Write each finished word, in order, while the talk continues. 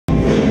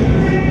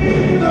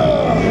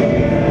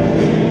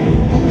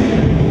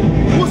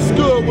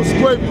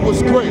baby,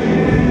 what's great?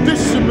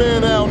 This is your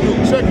man Al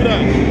Nuke. Check it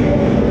out.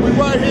 We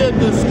right here at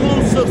the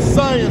exclusive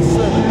Science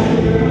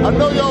Center. I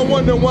know y'all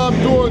wondering why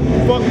I'm doing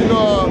fucking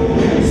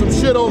some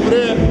shit over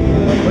there,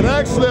 but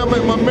actually I'm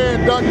at my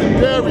man Dr.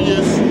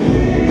 Darrius'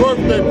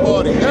 birthday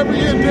party. Every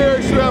year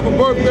Darrius should have a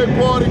birthday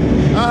party.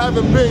 I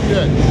haven't been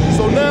yet.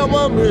 So now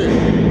I'm here.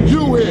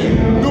 You here.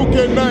 Nuke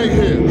at Night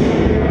here.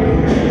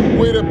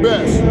 We're the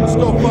best. Let's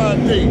go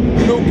find D.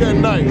 Nuke at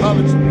Night.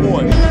 Holla at your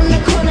boy.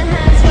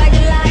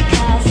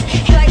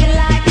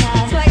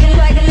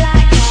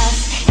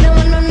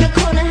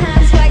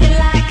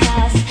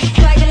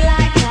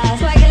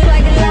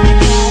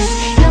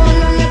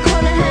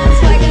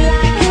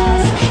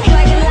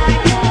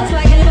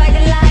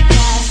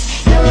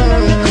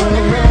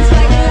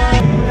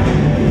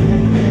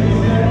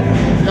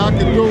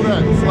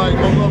 It's like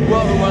my little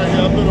brother right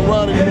here. I've been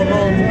around him for a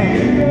long time.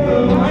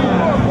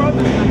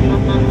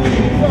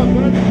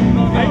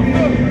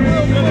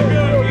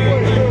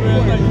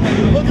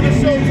 Look at the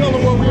show, tell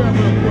them where we at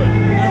real quick.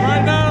 And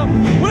right now,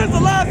 when's the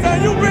last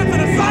time you been to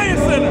the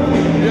Science Center?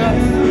 Yes.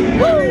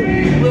 So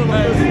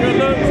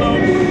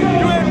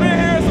you ain't been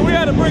here, so we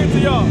had to bring it to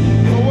y'all.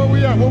 So where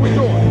we at? What we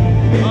doing?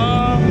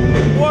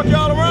 Walk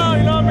y'all around,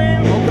 you know what I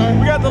mean? Okay.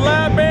 We got the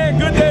live band,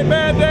 Good Day,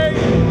 Bad Day,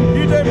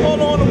 DJ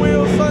Polo on the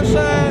wheels,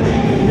 Sunshine.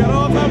 We got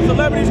all types of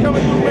celebrities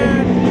coming through,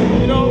 man.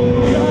 You know,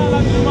 we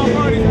highlight to my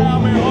parties now,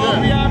 man. All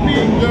VIP,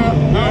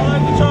 all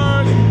at the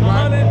charge,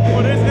 100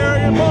 for this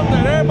area and both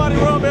that. Everybody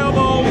rub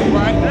elbows.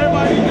 Right.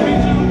 Everybody can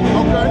meet you.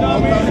 Okay, You know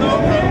what I mean? So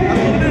that's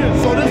what it is.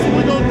 So this is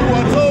what we gonna do.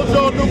 I told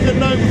y'all Nuke at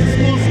Night was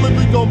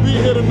exclusively gonna be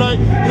here tonight.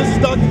 This is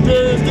Dr.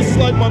 Darrius. This is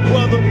like my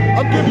brother.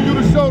 I'm giving you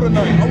the show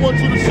tonight. I want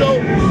you to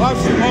show our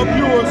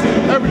viewers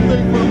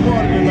everything for the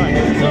party tonight.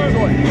 Can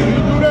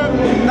you do that?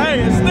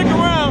 Hey, and stick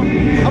around.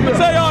 I'm gonna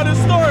tell y'all this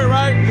story,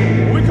 right?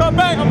 When we come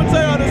back, I'm gonna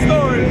tell y'all this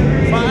story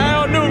by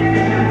Al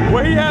Nuke,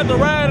 where he had to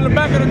ride in the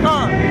back of the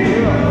car.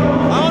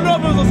 I don't know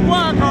if it was a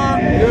squad car,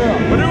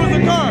 but it was a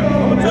car.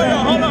 I'm gonna tell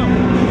y'all, hold on.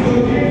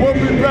 We'll be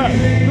back.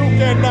 Nuke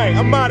at Night.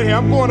 I'm out of here.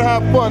 I'm going to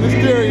have fun. This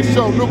Darrius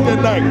show. Nuke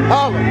at Night.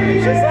 Holla.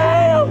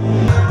 Shazam!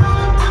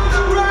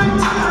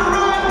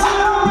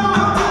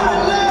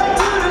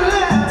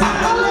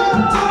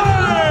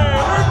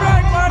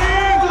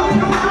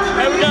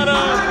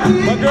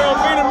 My girl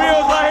Vina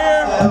Mills right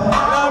here, you know what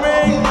I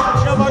mean?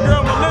 Got my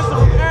girl Melissa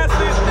from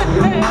Aston.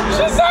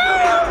 Shazam!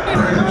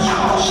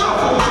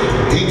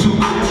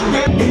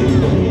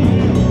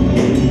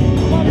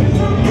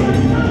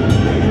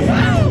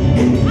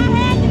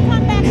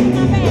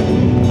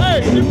 Hey,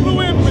 she flew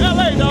in from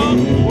LA, dog.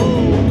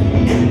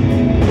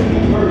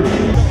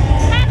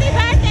 Happy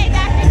birthday,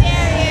 Dr.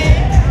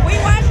 Darrius. We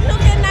watched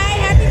Nuke at Night.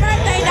 Happy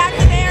birthday,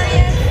 Dr.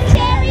 Darrius.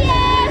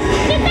 Darrius!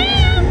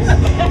 Shazam!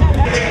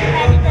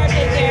 Happy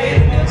birthday,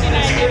 Darrius. Nuke at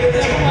Night, never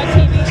done one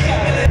TV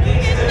show.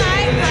 Nuke at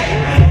Night, how you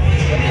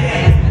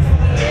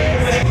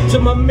doing? To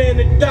my man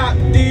at Dr.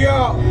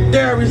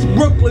 Darrius,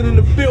 Brooklyn in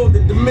the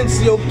building,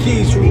 Demencio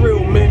Keys for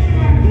real, man.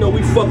 You know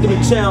we fucking the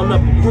town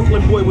up, a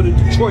Brooklyn boy with a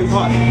Detroit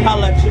heart.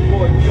 Holla at your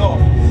boy, y'all.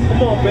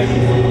 Come on, baby.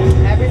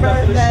 Happy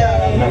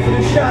birthday. Enough of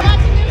the shot.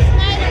 Watching Nuke at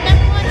Night,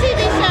 number one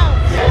TV show.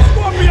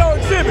 Scorpio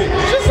exhibit.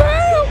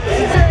 Shazam!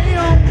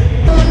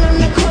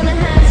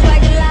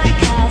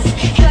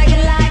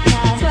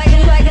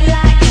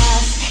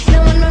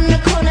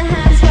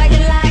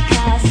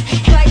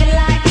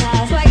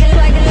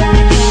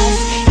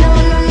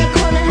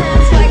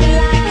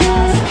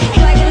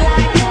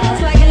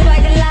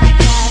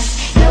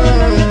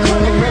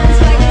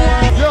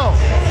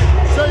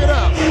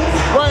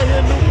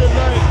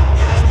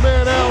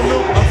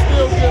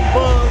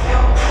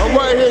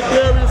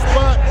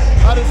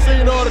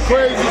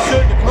 Crazy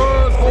shit, the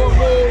cars,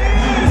 hormone,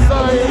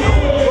 science,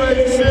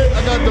 crazy shit. I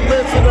got the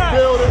Vince in the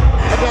building.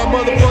 I got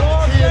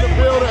motherfucking Key in the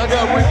building. I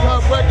got Recon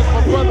Records,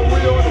 my brother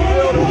Will in the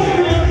building.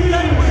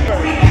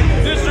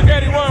 District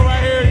 81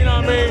 right here, you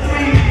know what I mean?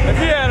 If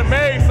he had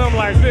made something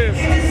like this,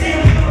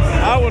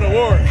 I would have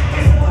wore it.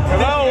 Cause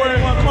I don't wear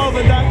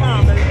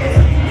clothing.com, baby.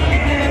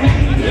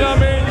 You know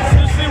what I mean?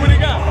 Just see what he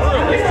got, for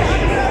real.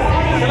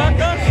 Can I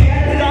touch?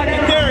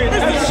 Dr. Darrius,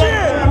 this is shit.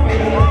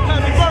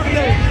 Happy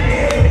birthday.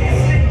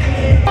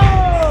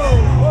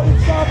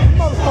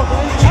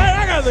 Hey,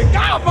 I got the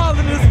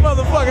godfather in this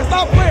motherfucker.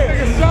 Stop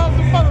playing. Stop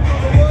the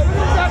motherfucker, boy. This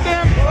is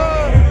goddamn. You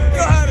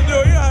know how to do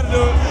it. You know how to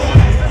do it.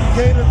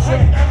 Gator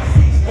Chuck.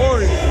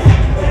 Orange.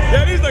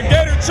 Yeah, these are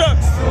Gator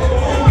Chucks.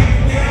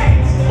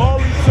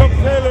 Maury, Chuck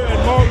Taylor,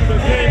 and Maury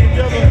that came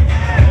together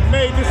and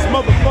made this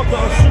motherfucker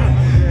a shoe.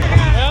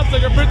 Hey, I'll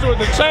take a picture with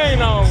the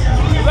chain on.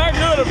 Is that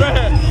good or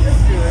bad?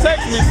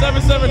 Text me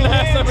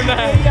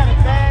 77979. You got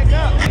it bagged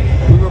up.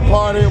 We've been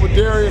partying with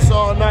Darrius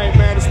all night,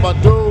 man. It's my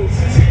dude.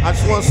 I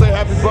just want to say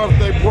happy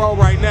birthday, bro.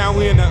 Right now,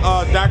 we in the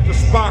Dr.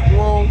 Spock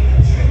room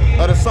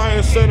at the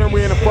Science Center.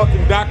 We in the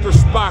fucking Dr.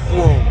 Spock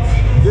room.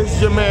 This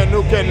is your man,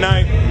 Nuke at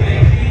Night.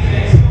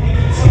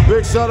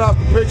 Big shout out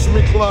to Picture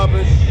Me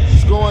Clubbing.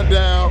 It's going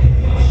down.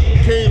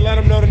 King, let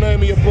them know the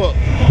name of your book.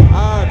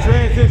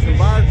 Transition,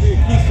 biography of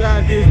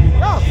Keyshawn Disney.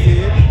 Y'all see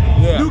it.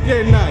 Yeah. Nuke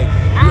at Night.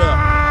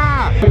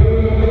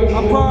 Yeah.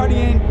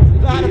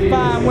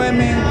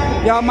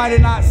 y'all might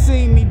have not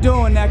seen me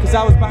doing that because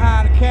I was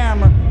behind the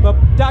camera. But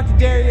Dr.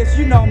 Darrius,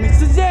 you know me.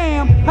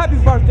 Shazam! Happy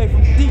birthday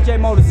from DJ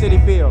Motor City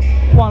Bill.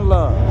 One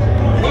love.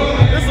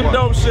 This some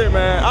dope shit,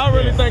 man. I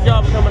really thank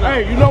y'all for coming out.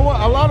 Hey, you know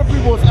what? A lot of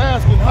people was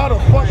asking, how the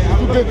fuck did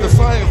you get the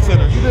Science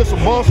Center? You did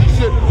some bossy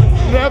shit.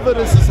 Never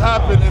this has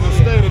happened in the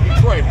state of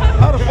Detroit.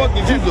 How the fuck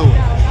did you do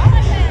it?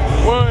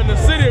 Well, in the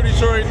city of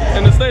Detroit,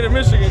 in the state of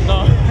Michigan,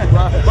 no.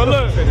 Right. But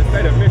look, In the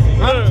state of Michigan.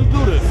 How did you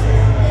do this?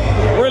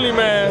 really,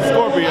 man,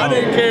 Scorpio. I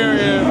didn't care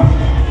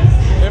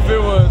if it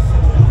was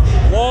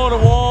wall to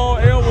wall,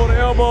 elbow to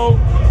elbow.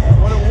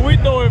 When we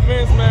throw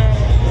events, man,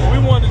 we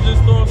wanted to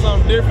just throw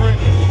something different.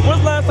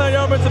 When's the last time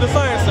y'all been to the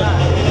Science Center?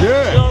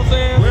 Yeah. You know what I'm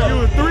saying? Yeah. You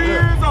were 3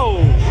 years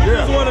old. We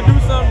Yeah. just want to do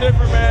something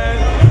different, man.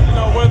 You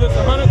know, whether it's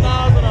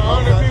 100,000 or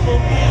 100 Okay. people,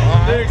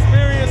 the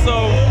experience.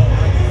 So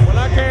when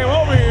I came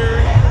over here,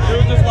 it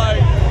was just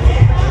like,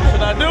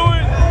 should I do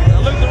it? I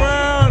looked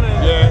around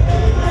and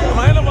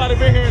ain't nobody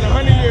been here in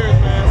 100 years,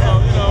 man.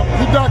 So, you know.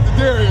 You Dr.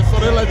 Darrius, so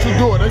they let you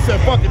do it. They said,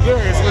 fuck it,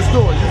 Darrius, let's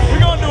do it.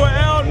 We're going to do an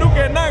NUKE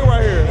at night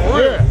right here.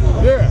 For real.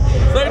 Yeah.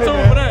 Stay tuned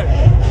man. for that.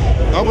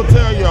 I'm gonna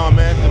tell y'all,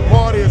 man, the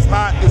party is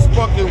hot. It's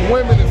fucking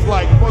women is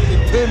like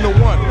fucking 10 to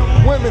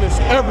 1. Women is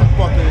every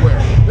fucking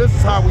where. This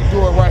is how we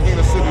do it right here in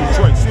the city of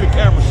Detroit. See the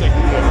camera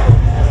shaking for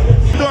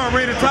me. Doing,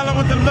 Rita, tell her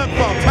what to look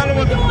for. Tell her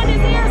what to Doing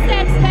this ear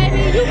sex,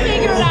 baby. You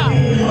figure it out.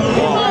 You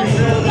know,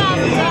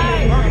 2000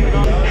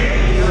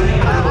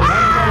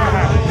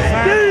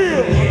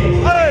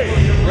 Hey!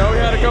 Yo, we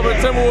had a couple of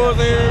Timberwolves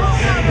in here.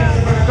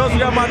 Because we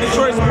got my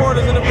Detroit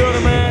supporters in the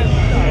building, man.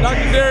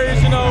 Dr.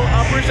 Darrius, you know,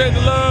 I appreciate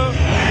the love.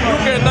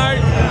 NUKE at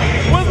night.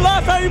 When's the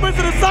last time you been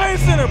to the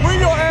Science Center? Bring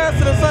your ass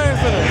to the Science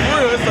Center.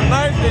 For real, it's a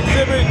nice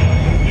exhibit.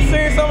 You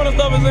seen some of the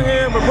stuff is in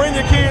here, but bring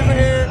your kids in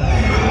here.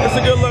 It's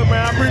a good look,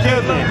 man. I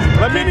appreciate it.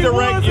 Let me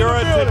direct your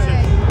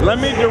attention. Let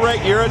me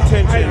direct your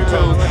attention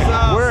to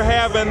we're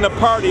having the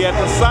party at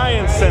the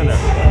Science Center.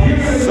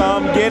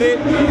 Some get it.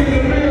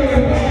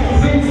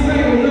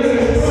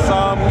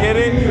 Some get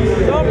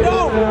it. Some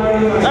don't.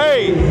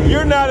 Hey,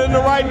 you're not in the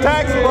right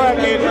tax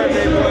bracket.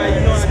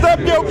 Step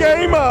your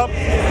game up.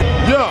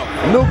 Yo,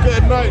 NUKE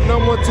at night,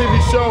 #1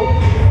 TV show.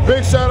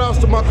 Big shout outs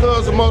to my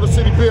cousin Motor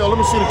City Bill. Let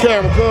me see the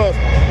camera, cuz.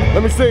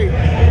 Let me see.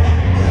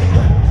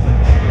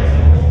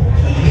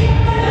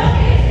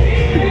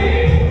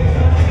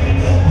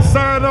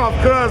 Sign off,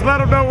 cuz. Let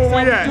them know where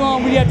we at.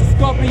 We at the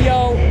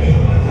Scorpio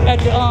at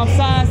the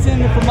Science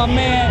Center for my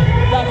man,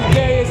 Dr.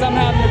 Darrius. I'm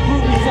having a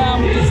groovy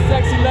time with these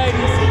sexy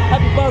ladies.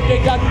 Happy birthday,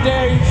 Dr.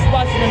 Darrius. You're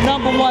watching the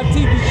 #1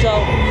 TV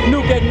show,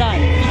 NUKE at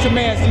night. It's your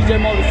man, DJ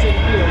Motor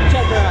City Bill.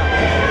 Check her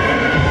out.